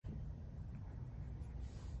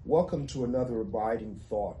Welcome to another Abiding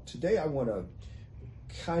Thought. Today I want to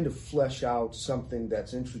kind of flesh out something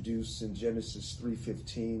that's introduced in Genesis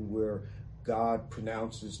 3:15, where God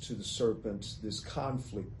pronounces to the serpent this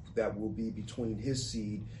conflict that will be between his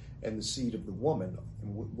seed and the seed of the woman,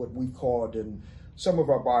 and what we've called in some of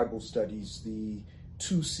our Bible studies the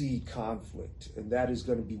two-seed conflict. And that is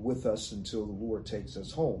going to be with us until the Lord takes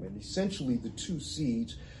us home. And essentially the two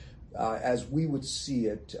seeds, as we would see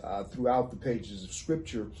it throughout the pages of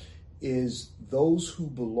Scripture, is those who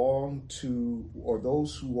belong to, or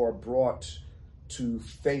those who are brought to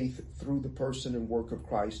faith through the person and work of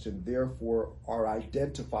Christ, and therefore are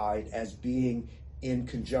identified as being in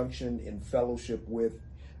conjunction, in fellowship with,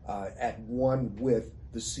 at one with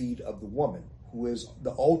the seed of the woman, who is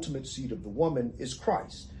the ultimate seed of the woman, is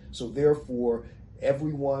Christ. So therefore,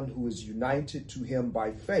 everyone who is united to him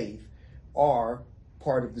by faith are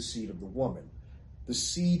part of the seed of the woman. The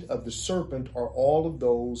seed of the serpent are all of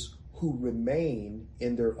those who remain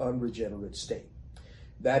in their unregenerate state.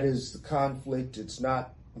 That is the conflict. It's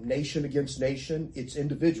not nation against nation, it's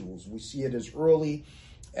individuals. We see it as early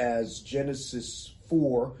as Genesis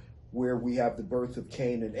 4, where we have the birth of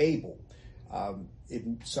Cain and Abel.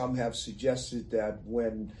 Some have suggested that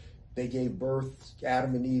when they gave birth,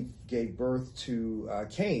 Adam and Eve gave birth to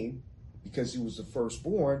Cain, because he was the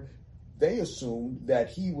firstborn, they assumed that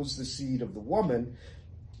he was the seed of the woman,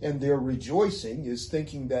 and their rejoicing is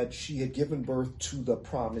thinking that she had given birth to the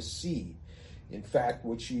promised seed. In fact,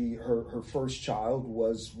 her first child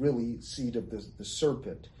was really seed of the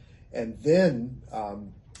serpent. And then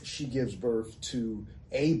she gives birth to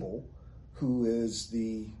Abel, who is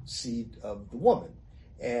the seed of the woman.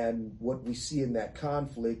 And what we see in that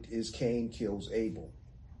conflict is Cain kills Abel.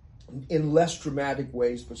 In less dramatic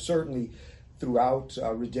ways, but certainly throughout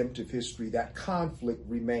redemptive history, that conflict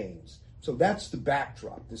remains. So that's the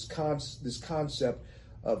backdrop, this concept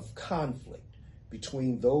of conflict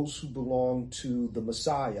between those who belong to the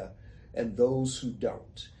Messiah and those who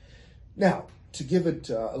don't. Now, to give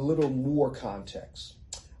it a little more context,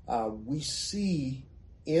 we see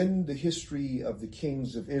in the history of the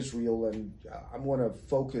kings of Israel, and I want to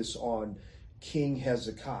focus on King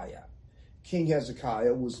Hezekiah. King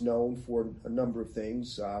Hezekiah was known for a number of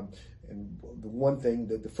things, and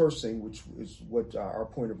the first thing, which is what our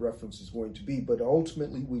point of reference is going to be, but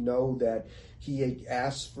ultimately we know that he had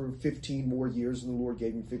asked for 15 more years, and the Lord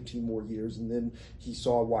gave him 15 more years, and then he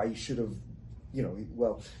saw why he should have,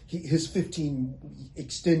 his 15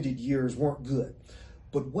 extended years weren't good.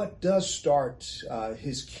 But what does start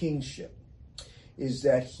his kingship is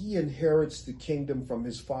that he inherits the kingdom from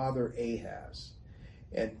his father Ahaz.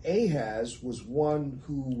 And Ahaz was one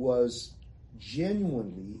who was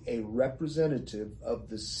genuinely a representative of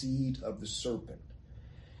the seed of the serpent.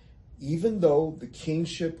 Even though the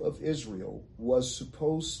kingship of Israel was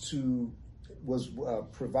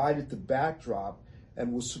provided the backdrop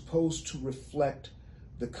and was supposed to reflect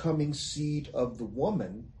the coming seed of the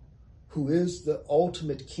woman, who is the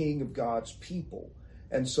ultimate king of God's people.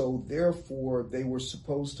 And so therefore they were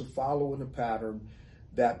supposed to follow in a pattern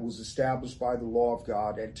that was established by the law of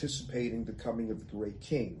God, anticipating the coming of the great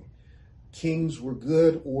king. Kings were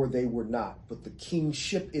good or they were not, but the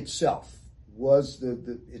kingship itself was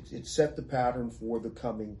it set the pattern for the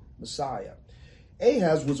coming Messiah.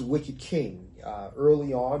 Ahaz was a wicked king.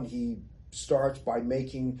 Early on, he starts by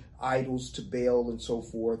making idols to Baal and so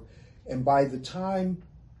forth. And by the time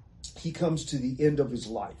he comes to the end of his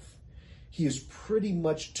life, he has pretty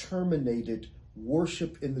much terminated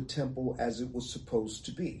worship in the temple as it was supposed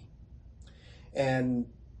to be. And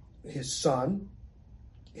his son,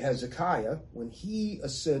 Hezekiah, when he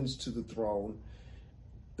ascends to the throne,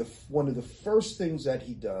 one of the first things that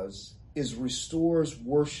he does is restores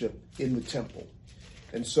worship in the temple.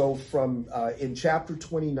 And so from in chapter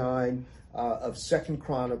 29 of 2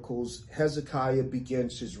 Chronicles, Hezekiah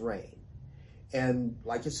begins his reign. And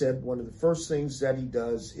like I said, one of the first things that he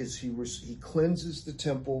does is he cleanses the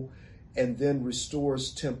temple and then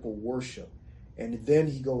restores temple worship. And then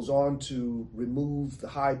he goes on to remove the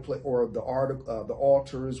high place, or the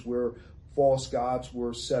altars where false gods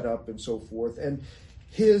were set up and so forth. And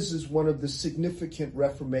his is one of the significant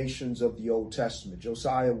reformations of the Old Testament.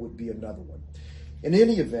 Josiah would be another one. In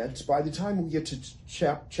any event, by the time we get to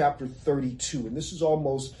chapter 32, and this is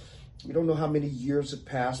almost, we don't know how many years have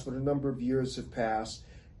passed, but a number of years have passed,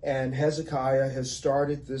 and Hezekiah has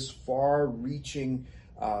started this far-reaching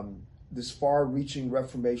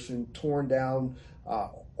reformation, torn down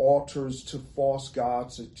altars to false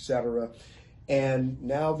gods, etc. And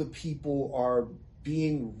now the people are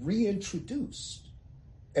being reintroduced.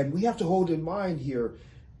 And we have to hold in mind here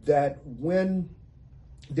that when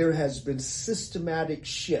there has been a systematic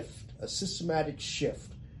shift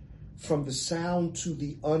from the sound to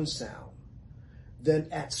the unsound, then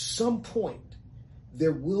at some point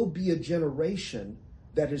there will be a generation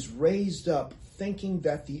that is raised up thinking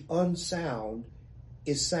that the unsound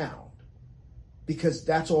is sound, because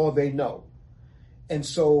that's all they know. And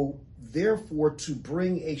so, therefore, to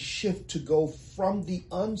bring a shift to go from the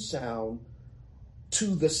unsound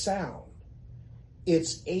to the sound,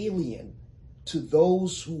 it's alien to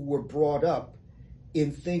those who were brought up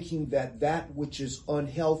in thinking that that which is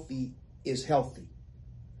unhealthy is healthy.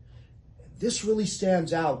 This really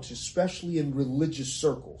stands out, especially in religious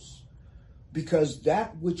circles, because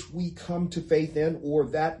that which we come to faith in, or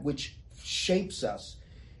that which shapes us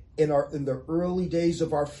in the early days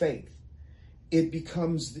of our faith,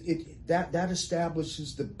 that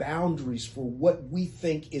establishes the boundaries for what we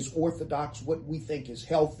think is orthodox, what we think is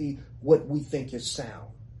healthy, what we think is sound.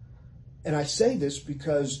 And I say this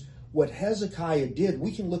because what Hezekiah did,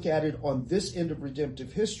 we can look at it on this end of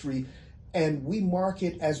redemptive history, and we mark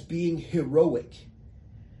it as being heroic.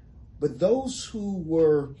 But those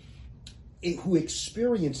who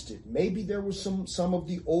experienced it, maybe there was some of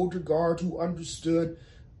the older guard who understood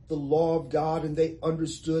the law of God, and they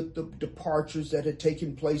understood the departures that had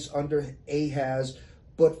taken place under Ahaz,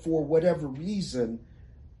 but for whatever reason,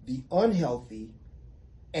 the unhealthy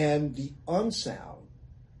and the unsound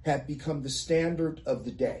had become the standard of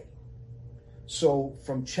the day. So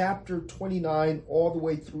from chapter 29 all the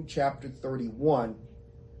way through chapter 31,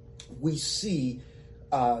 we see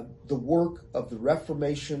the work of the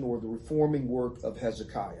Reformation, or the reforming work of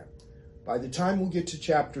Hezekiah. By the time we get to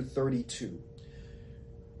chapter 32,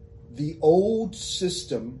 the old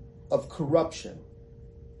system of corruption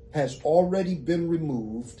has already been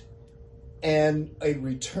removed, and a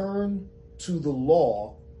return to the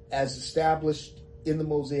law as established in the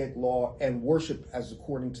Mosaic Law and worship as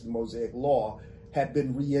according to the Mosaic Law had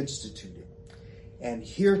been reinstituted. And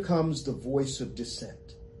here comes the voice of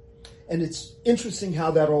dissent. And it's interesting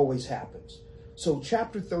how that always happens. So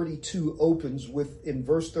chapter 32 opens with, in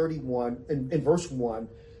verse 1,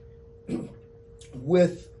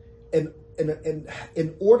 with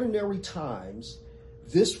in ordinary times,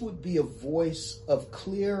 this would be a voice of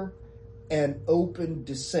clear and open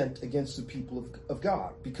dissent against the people of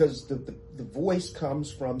God, because the voice comes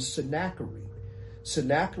from Sennacherib.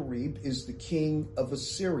 Sennacherib is the king of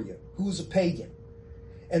Assyria, who's a pagan.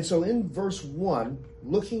 And so in verse 1,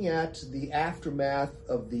 looking at the aftermath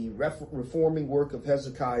of the reforming work of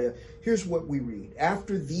Hezekiah, here's what we read.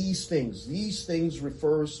 After these things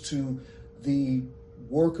refers to the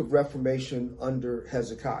work of reformation under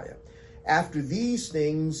Hezekiah. After these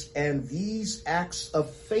things and these acts of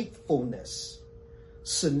faithfulness,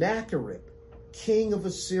 Sennacherib, king of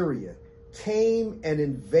Assyria, came and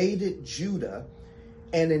invaded Judah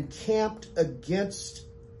and encamped against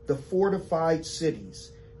the fortified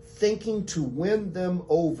cities, thinking to win them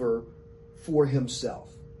over for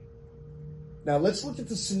himself. Now let's look at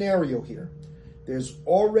the scenario here. There's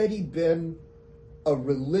already been a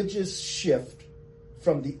religious shift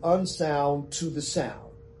from the unsound to the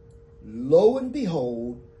sound. Lo and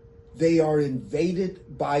behold, they are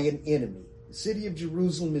invaded by an enemy. The city of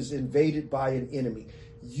Jerusalem is invaded by an enemy.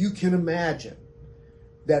 You can imagine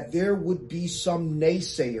that there would be some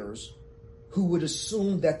naysayers who would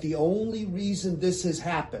assume that the only reason this has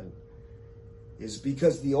happened is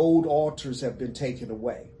because the old altars have been taken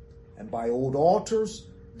away. And by old altars,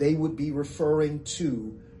 they would be referring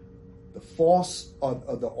to the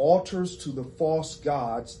the altars to the false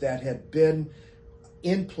gods that had been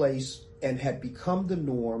in place and had become the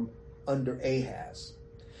norm under Ahaz.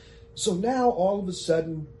 So now all of a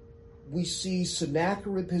sudden we see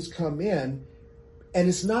Sennacherib has come in, and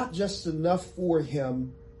it's not just enough for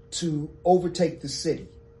him to overtake the city.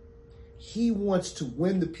 He wants to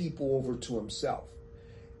win the people over to himself.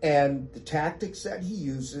 And the tactics that he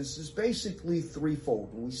uses is basically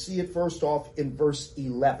threefold. And we see it first off in verse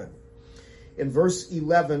 11. In verse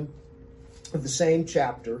 11 of the same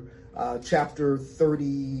chapter, chapter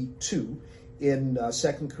 32 in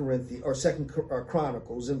Second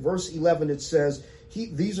Chronicles. In verse 11 it says,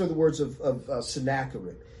 these are the words of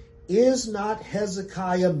Sennacherib. Is not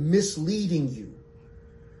Hezekiah misleading you,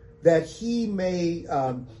 that he may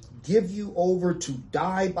give you over to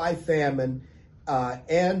die by famine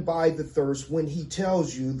and by the thirst, when he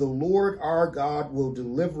tells you the Lord our God will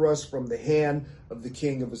deliver us from the hand of the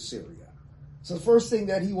king of Assyria? So the first thing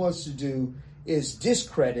that he wants to do is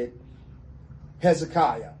discredit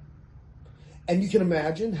Hezekiah. And you can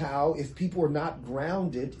imagine how, if people are not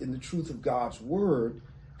grounded in the truth of God's word,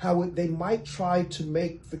 how they might try to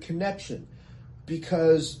make the connection,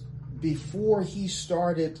 because before he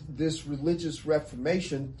started this religious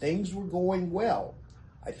reformation, things were going well.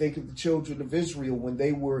 I think of the children of Israel when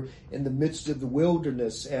they were in the midst of the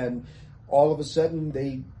wilderness, and all of a sudden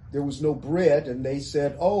there was no bread, and they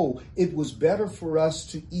said, oh, it was better for us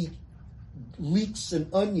to eat leeks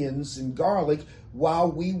and onions and garlic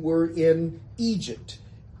while we were in Egypt,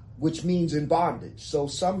 which means in bondage. So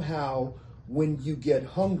somehow when you get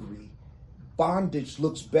hungry, bondage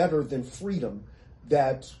looks better than freedom,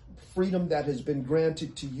 that freedom that has been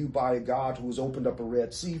granted to you by a God who has opened up a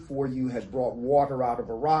Red Sea for you, has brought water out of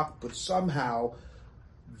a rock, but somehow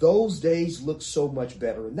those days look so much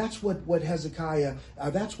better. And that's what Hezekiah,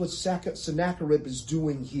 that's what Sennacherib is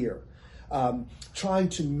doing here. Trying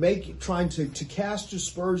to cast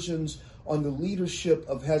aspersions on the leadership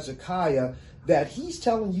of Hezekiah, that he's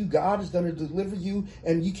telling you God is going to deliver you,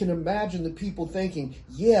 and you can imagine the people thinking,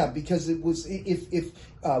 yeah, because it was if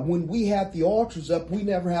when we had the altars up, we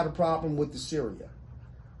never had a problem with Assyria.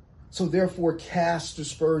 So therefore, cast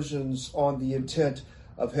aspersions on the intent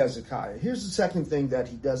of Hezekiah. Here's the second thing that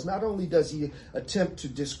he does. Not only does he attempt to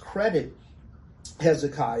discredit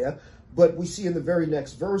Hezekiah, but we see in the very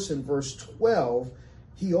next verse, in verse 12,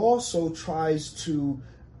 he also tries to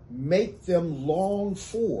make them long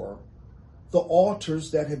for the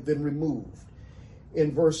altars that have been removed.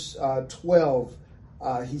 In verse 12,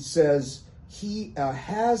 he says,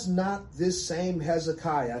 has not this same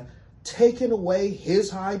Hezekiah taken away his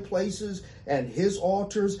high places and his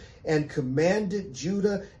altars, and commanded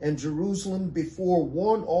Judah and Jerusalem, before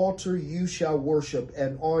one altar you shall worship,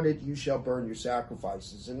 and on it you shall burn your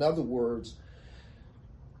sacrifices. In other words,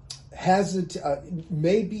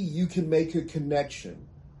 maybe you can make a connection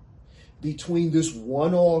between this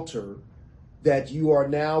one altar that you are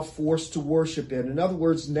now forced to worship in. In other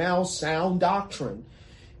words, now sound doctrine.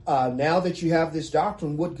 Now that you have this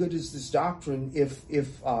doctrine, what good is this doctrine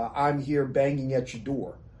if I'm here banging at your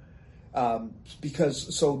door?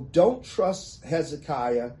 So don't trust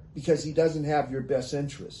Hezekiah because he doesn't have your best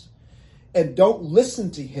interests. And don't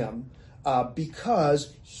listen to him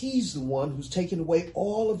because he's the one who's taken away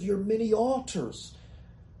all of your many altars,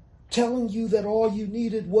 telling you that all you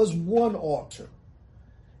needed was one altar.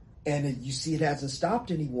 And you see, it hasn't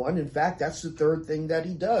stopped anyone. In fact, that's the third thing that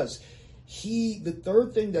he does. The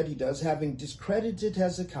third thing that he does, having discredited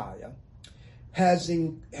Hezekiah,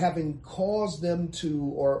 having caused them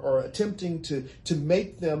to, or attempting to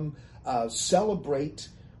make them celebrate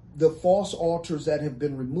the false altars that have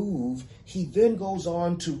been removed, he then goes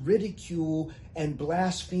on to ridicule and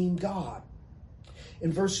blaspheme God.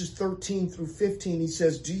 In verses 13 through 15, he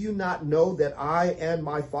says, do you not know that I and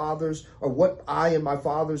my fathers, or what I and my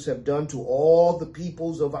fathers have done to all the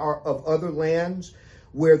peoples of other lands,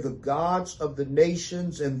 where the gods of the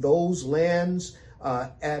nations and those lands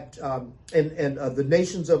the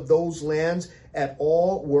nations of those lands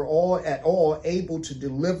were all able to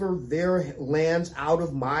deliver their lands out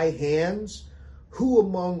of my hands? Who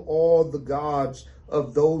among all the gods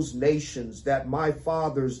of those nations that my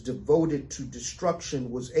fathers devoted to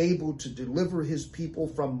destruction was able to deliver his people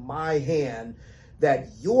from my hand, that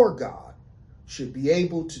your God should be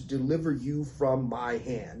able to deliver you from my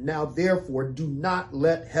hand? Now, therefore, do not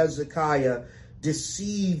let Hezekiah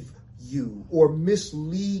deceive you or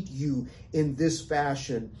mislead you in this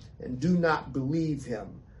fashion, and do not believe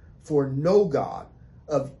him. For no God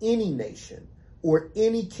of any nation or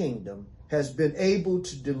any kingdom has been able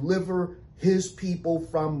to deliver his people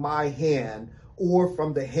from my hand or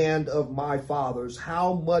from the hand of my fathers.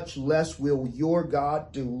 How much less will your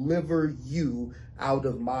God deliver you out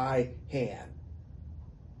of my hand?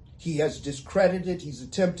 He has discredited, he's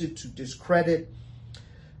attempted to discredit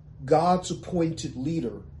God's appointed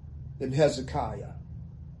leader in Hezekiah.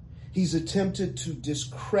 He's attempted to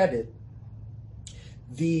discredit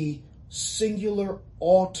the singular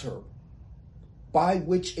altar by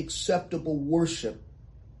which acceptable worship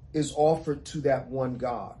is offered to that one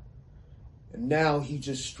God. And now he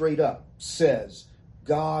just straight up says,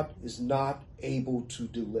 God is not able to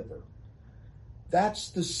deliver. That's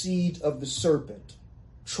the seed of the serpent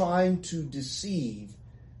trying to deceive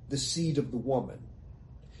the seed of the woman.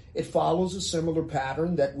 It follows a similar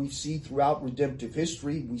pattern that we see throughout redemptive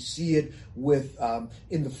history. We see it with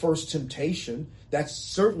in the first temptation. That's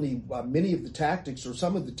certainly many of the tactics, or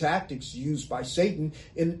some of the tactics used by Satan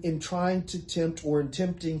in trying to tempt, or in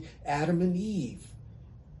tempting Adam and Eve.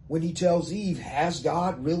 When he tells Eve, has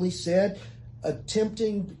God really said?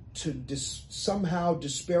 Attempting to somehow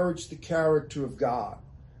disparage the character of God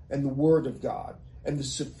and the word of God and the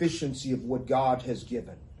sufficiency of what God has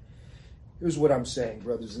given. Here's what I'm saying,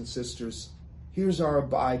 brothers and sisters. Here's our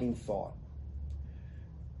abiding thought.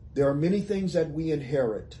 There are many things that we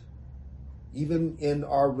inherit even in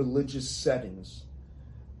our religious settings,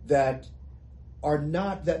 that are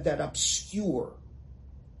not, that obscure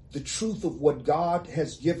the truth of what God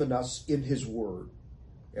has given us in his word.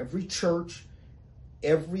 Every church,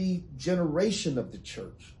 every generation of the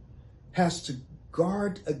church has to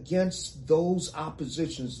guard against those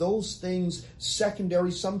oppositions, those things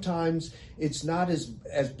secondary. Sometimes it's not as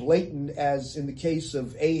blatant as in the case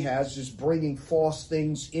of Ahaz, just bringing false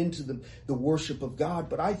things into the worship of God.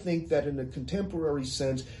 But I think that in a contemporary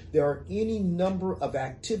sense, there are any number of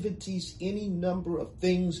activities, any number of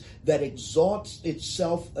things that exalts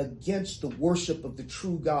itself against the worship of the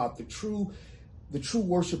true God, the true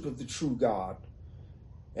worship of the true God.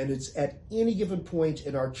 And it's at any given point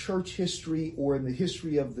in our church history or in the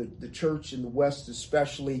history of the church in the West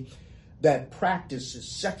especially, that practices,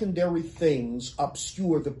 secondary things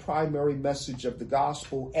obscure the primary message of the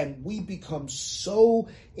gospel, and we become so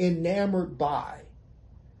enamored by,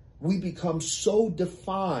 we become so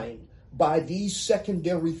defined by these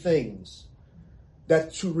secondary things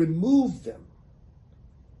that to remove them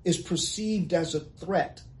is perceived as a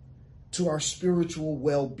threat to our spiritual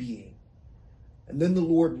well-being. And then the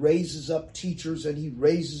Lord raises up teachers, and he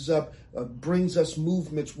raises up, brings us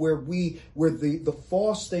movements where the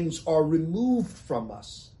false things are removed from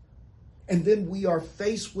us. And then we are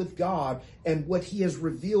faced with God and what he has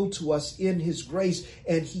revealed to us in his grace.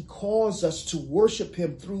 And he calls us to worship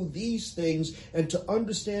him through these things and to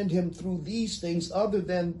understand him through these things rather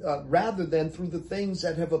than through the things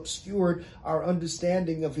that have obscured our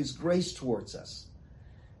understanding of his grace towards us.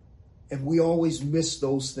 And we always miss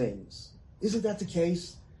those things. Isn't that the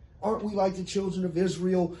case? Aren't we like the children of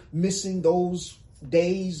Israel, missing those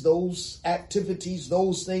days, those activities,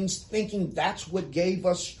 those things, thinking that's what gave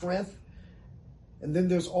us strength? And then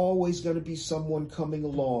there's always going to be someone coming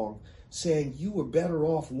along saying, you were better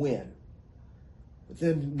off when. But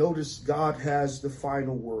then notice God has the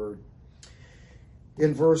final word.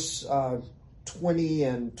 In verse 20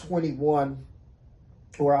 and 21,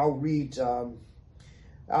 or I'll read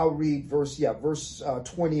verse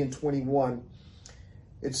 20 and 21.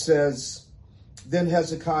 It says, then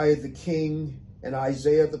Hezekiah the king and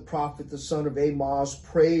Isaiah the prophet, the son of Amoz,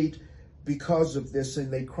 prayed because of this,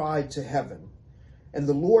 and they cried to heaven. And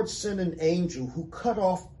the Lord sent an angel who cut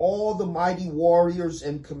off all the mighty warriors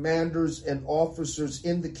and commanders and officers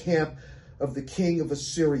in the camp of the king of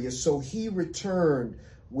Assyria. So he returned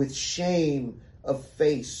with shame of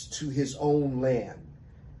face to his own land.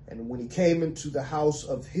 And when he came into the house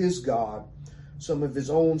of his God, some of his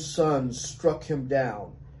own sons struck him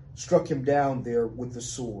down there with the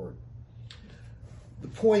sword. The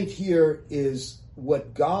point here is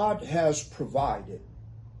what God has provided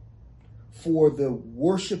for the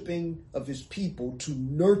worshiping of his people to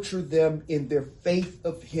nurture them in their faith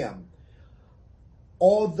of him.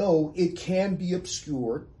 Although it can be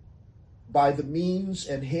obscured by the means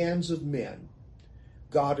and hands of men,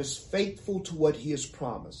 God is faithful to what he has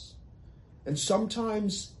promised. And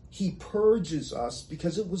sometimes he purges us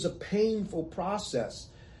because it was a painful process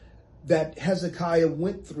that Hezekiah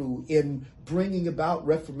went through in bringing about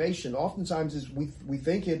reformation. Oftentimes we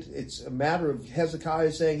think it's a matter of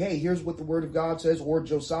Hezekiah saying, hey, here's what the word of God says, or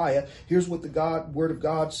Josiah, here's what the word of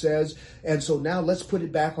God says, and so now let's put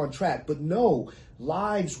it back on track. But no,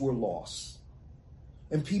 lives were lost.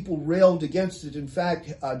 And people railed against it. In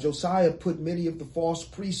fact, Josiah put many of the false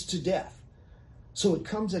priests to death. So it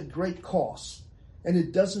comes at great cost. And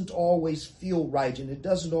it doesn't always feel right, and it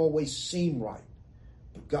doesn't always seem right.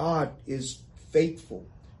 But God is faithful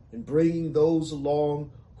in bringing those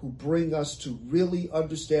along who bring us to really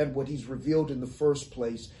understand what he's revealed in the first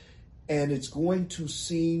place. And it's going to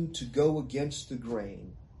seem to go against the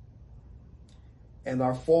grain. And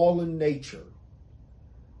our fallen nature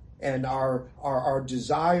and our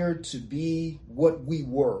desire to be what we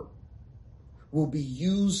were will be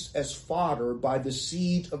used as fodder by the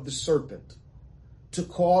seed of the serpent to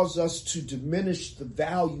cause us to diminish the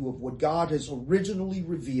value of what God has originally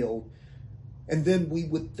revealed. And then we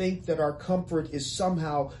would think that our comfort is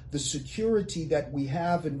somehow the security that we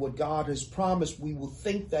have in what God has promised. We will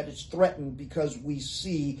think that it's threatened because we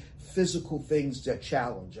see physical things that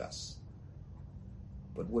challenge us.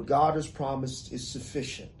 But what God has promised is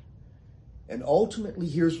sufficient. And ultimately,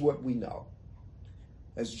 here's what we know.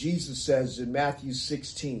 As Jesus says in Matthew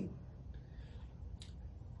 16,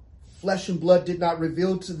 flesh and blood did not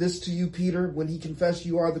reveal this to you, Peter, when he confessed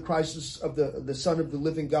you are the Christ of the Son of the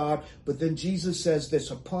living God. But then Jesus says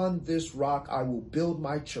this, upon this rock I will build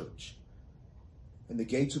my church, and the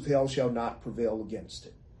gates of hell shall not prevail against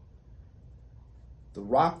it. The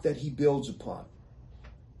rock that he builds upon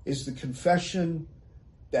is the confession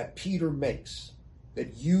that Peter makes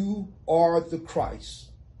that you are the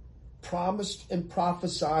Christ, promised and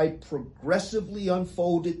prophesied, progressively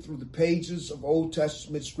unfolded through the pages of Old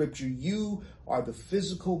Testament scripture. You are the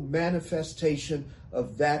physical manifestation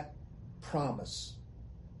of that promise.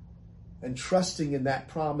 And trusting in that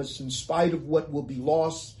promise in spite of what will be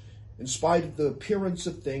lost, in spite of the appearance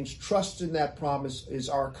of things, trust in that promise is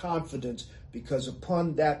our confidence, because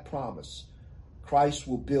upon that promise, Christ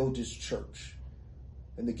will build his church,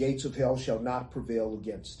 and the gates of hell shall not prevail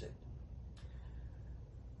against it.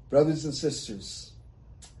 Brothers and sisters,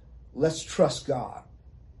 let's trust God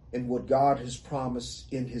in what God has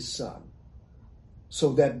promised in his Son,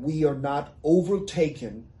 so that we are not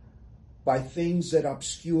overtaken by things that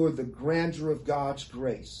obscure the grandeur of God's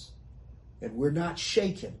grace. And we're not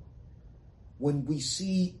shaken when we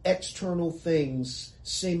see external things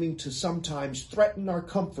seeming to sometimes threaten our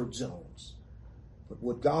comfort zones. But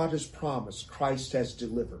what God has promised, Christ has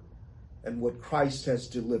delivered. And what Christ has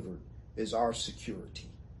delivered is our security.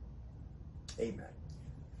 Amen.